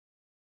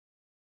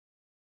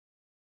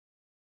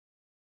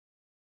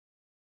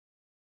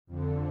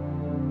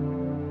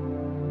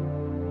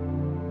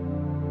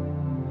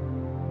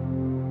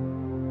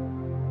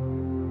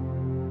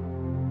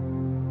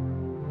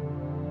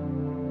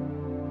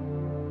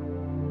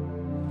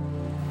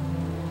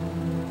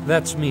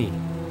That's me,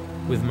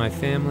 with my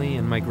family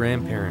and my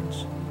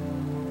grandparents,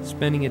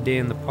 spending a day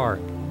in the park,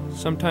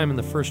 sometime in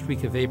the first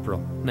week of April,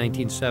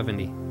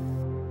 1970.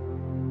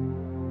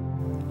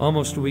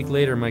 Almost a week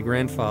later, my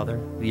grandfather,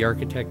 the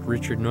architect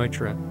Richard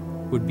Neutra,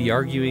 would be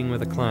arguing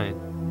with a client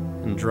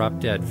and drop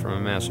dead from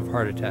a massive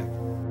heart attack.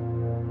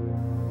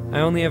 I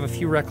only have a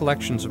few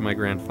recollections of my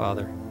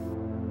grandfather.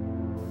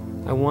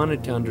 I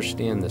wanted to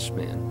understand this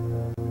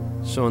man,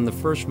 so in the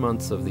first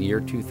months of the year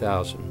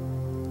 2000,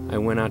 I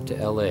went out to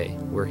LA,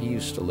 where he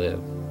used to live,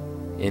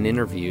 and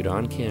interviewed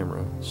on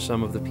camera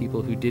some of the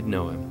people who did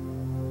know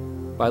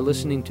him. By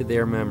listening to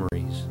their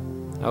memories,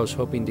 I was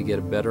hoping to get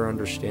a better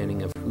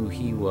understanding of who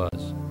he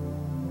was,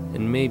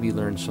 and maybe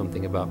learn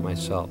something about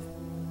myself.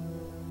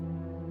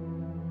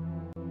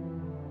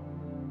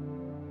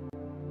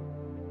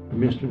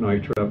 Mr.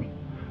 Neutra,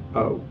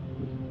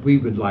 we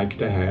would like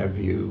to have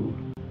you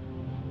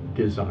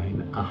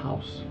design a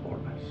house for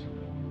us.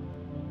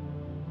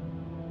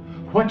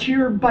 What's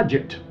your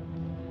budget?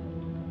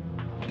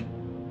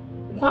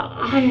 Well,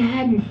 I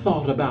hadn't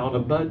thought about a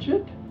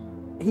budget.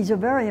 He's a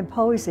very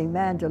imposing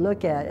man to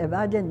look at. If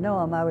I didn't know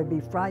him, I would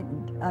be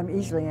frightened. I'm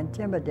easily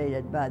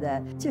intimidated by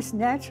that. Just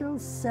natural,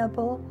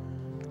 simple,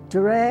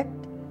 direct,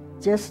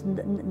 just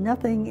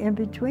nothing in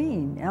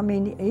between. I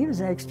mean, he was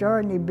an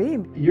extraordinary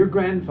being. Your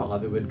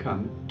grandfather would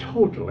come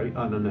totally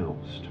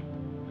unannounced.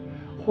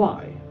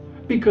 Why?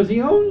 Because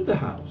he owned the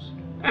house.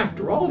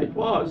 After all, it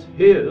was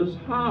his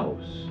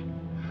house.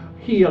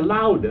 He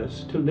allowed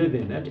us to live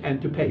in it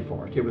and to pay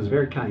for it. It was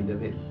very kind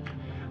of him.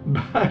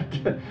 But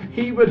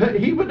he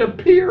would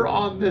appear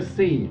on the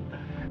scene.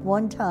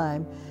 One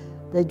time,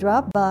 they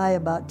dropped by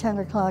about 10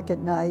 o'clock at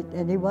night,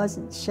 and he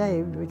wasn't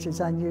shaved, which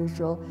is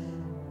unusual.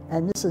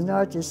 And Mrs.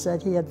 Neutra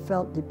said he had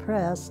felt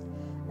depressed,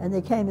 and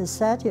they came and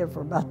sat here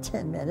for about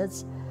 10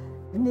 minutes,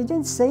 and he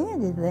didn't say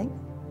anything.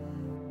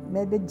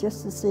 Maybe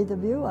just to see the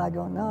view, I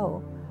don't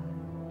know.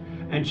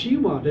 And she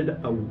wanted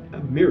a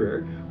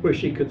mirror where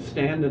she could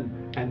stand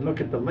and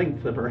look at the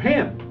length of her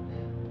hand.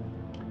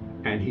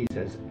 And he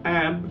says,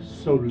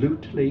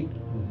 absolutely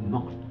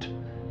not.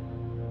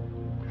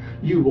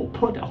 You will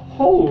put a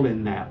hole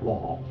in that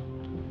wall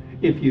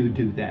if you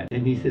do that.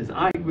 And he says,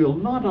 I will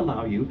not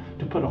allow you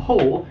to put a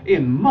hole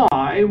in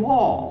my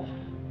wall.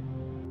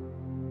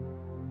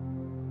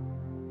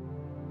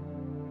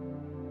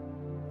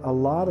 A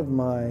lot of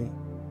my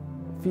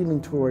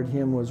feeling toward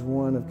him was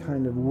one of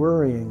kind of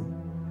worrying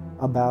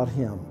about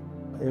him.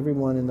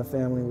 Everyone in the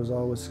family was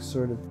always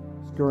sort of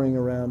scurrying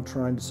around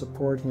trying to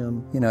support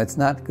him. You know, it's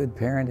not good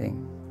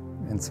parenting.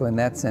 And so in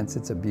that sense,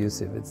 it's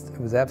abusive. It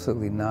was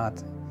absolutely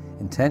not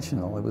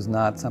intentional. It was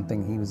not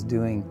something he was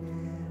doing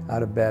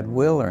out of bad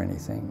will or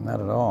anything,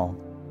 not at all.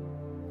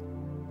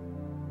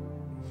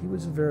 He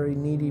was a very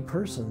needy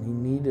person.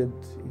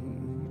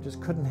 He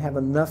just couldn't have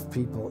enough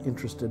people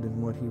interested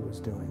in what he was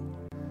doing.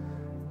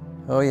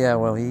 Oh yeah,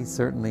 well, he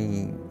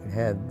certainly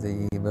had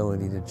the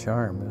ability to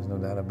charm. There's no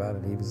doubt about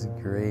it. He was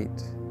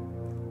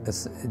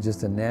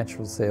just a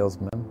natural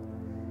salesman.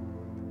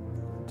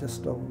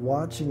 Just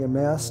watching a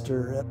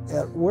master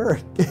at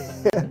work.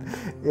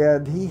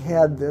 And he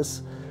had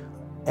this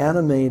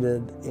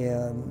animated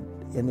and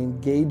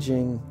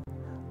engaging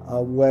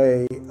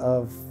way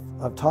of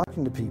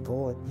talking to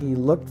people. He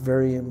looked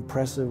very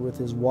impressive with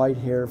his white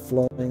hair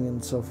flowing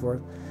and so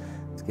forth.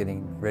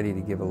 Getting ready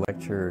to give a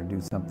lecture or do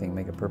something,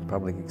 make a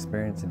public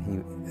appearance,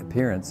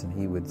 and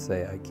he would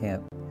say, I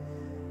can't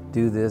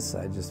do this,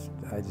 I just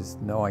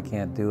know I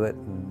can't do it,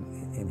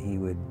 and he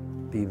would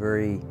be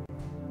very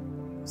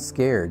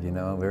scared, you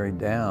know, very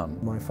down.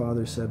 My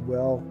father said,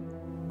 well,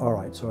 all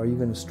right, so are you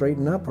going to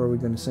straighten up or are we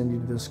going to send you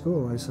to this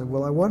school? I said,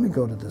 well, I want to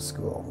go to this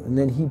school. And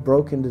then he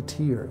broke into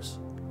tears.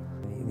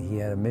 He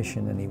had a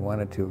mission and he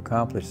wanted to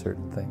accomplish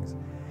certain things.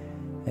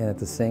 And at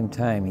the same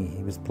time,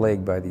 he was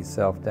plagued by these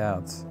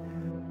self-doubts.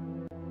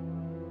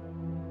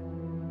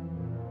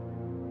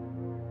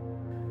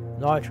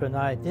 Neutra and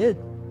I did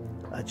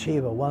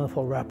achieve a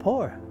wonderful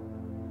rapport.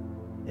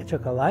 It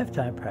took a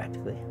lifetime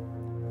practically,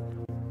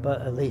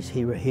 but at least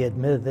he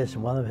admitted this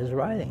in one of his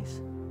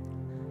writings.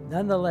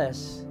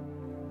 Nonetheless,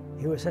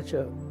 he was such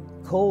a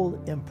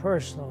cold,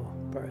 impersonal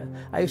person.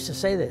 I used to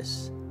say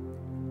this,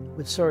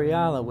 with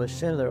Soriano, with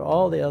Schindler,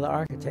 all the other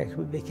architects,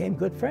 we became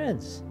good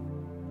friends.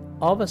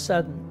 All of a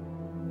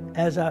sudden,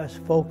 as I was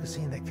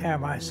focusing the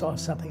camera, I saw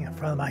something in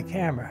front of my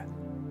camera.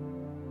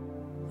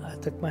 I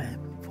took my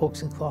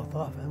focusing cloth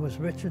off, and it was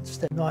Richard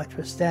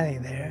Neutra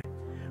standing there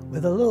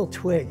with a little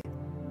twig.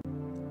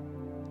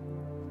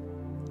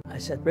 I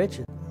said,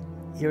 Richard,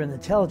 you're an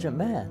intelligent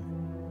man.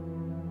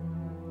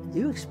 Do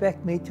you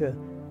expect me to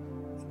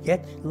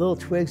get little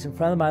twigs in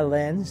front of my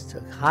lens to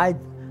hide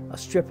a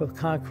strip of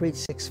concrete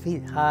 6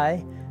 feet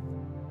high?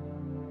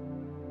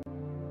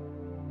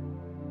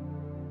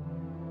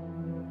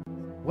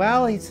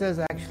 Well, he says,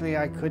 actually,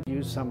 I could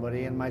use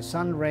somebody, and my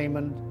son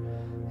Raymond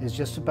is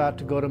just about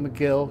to go to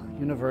McGill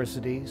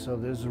University, so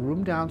there's a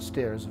room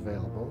downstairs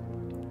available,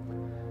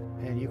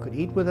 and you could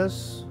eat with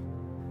us,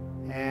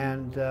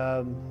 and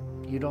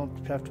you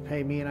don't have to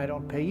pay me and I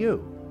don't pay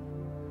you.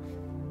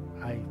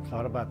 I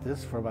thought about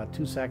this for about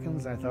 2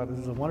 seconds. I thought, this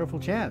is a wonderful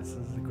chance.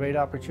 This is a great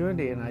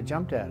opportunity, and I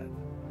jumped at it.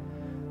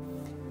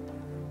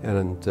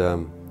 And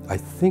I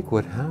think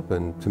what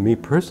happened to me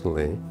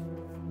personally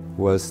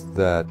was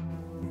that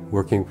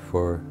working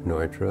for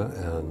Neutra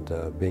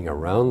and being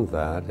around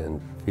that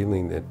and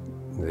feeling that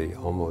the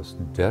almost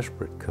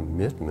desperate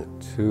commitment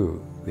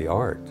to the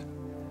art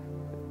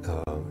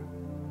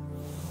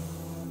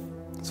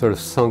sort of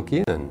sunk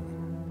in.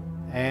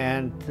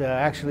 And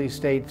actually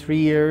stayed 3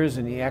 years,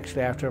 and he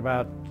actually, after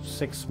about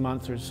 6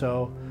 months or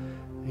so,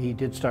 he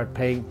did start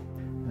paying.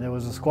 And there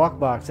was a squawk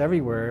box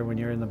everywhere. When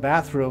you're in the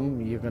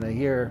bathroom, you're going to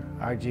hear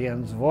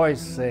RGN's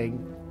voice saying,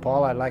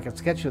 "Paul, I'd like a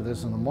sketch of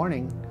this in the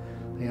morning."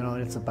 You know,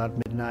 it's about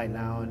midnight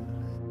now. And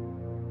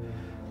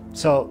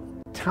so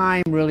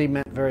time really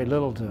meant very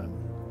little to him.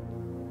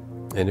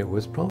 And it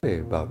was probably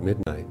about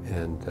midnight,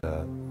 and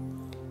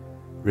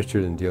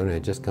Richard and Diona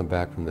had just come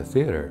back from the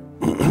theater.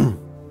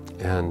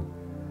 And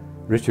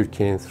Richard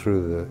came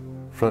through the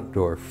front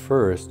door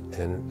first,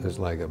 and it was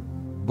like a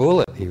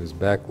bullet. He was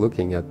back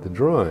looking at the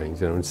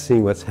drawings, you know, and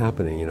seeing what's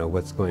happening, you know,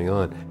 what's going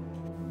on.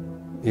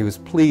 He was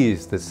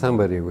pleased that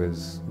somebody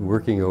was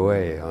working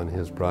away on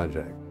his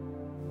project.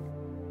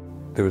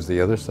 There was the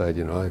other side,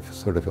 you know, I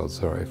sort of felt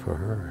sorry for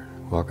her,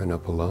 walking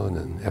up alone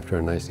and after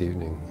a nice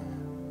evening.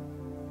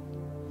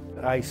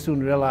 I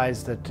soon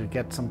realized that to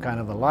get some kind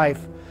of a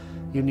life,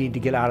 you need to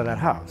get out of that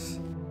house.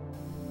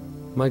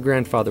 My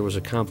grandfather was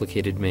a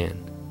complicated man.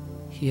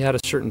 He had a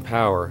certain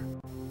power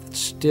that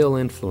still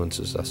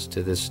influences us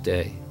to this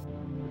day.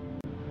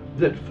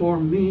 That for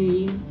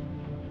me,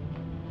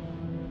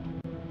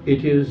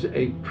 it is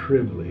a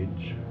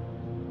privilege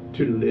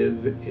to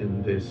live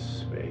in this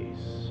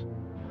space,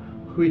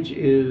 which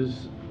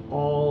is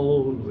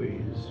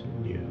always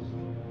new.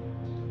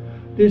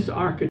 This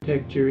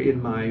architecture,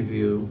 in my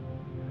view,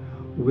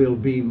 will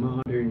be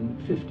modern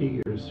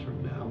 50 years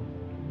from now.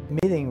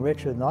 Meeting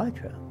Richard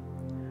Neutra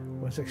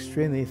was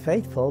extremely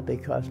fateful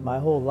because my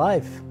whole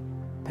life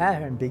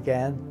pattern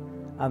began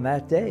on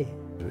that day.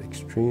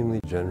 Extremely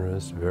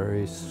generous,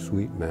 very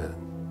sweet man.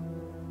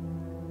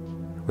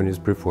 When he was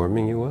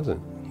performing, he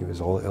wasn't. He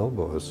was all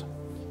elbows.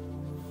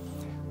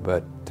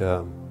 But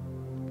the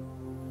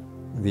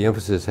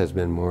emphasis has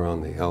been more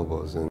on the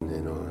elbows and,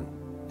 you know,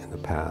 in the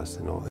past,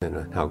 and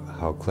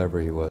how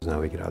clever he was and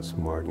how he could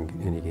outsmart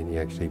and he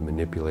actually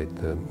manipulate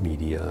the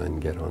media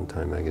and get on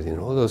Time magazine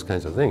and all those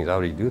kinds of things.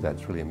 How did he do that?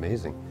 It's really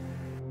amazing.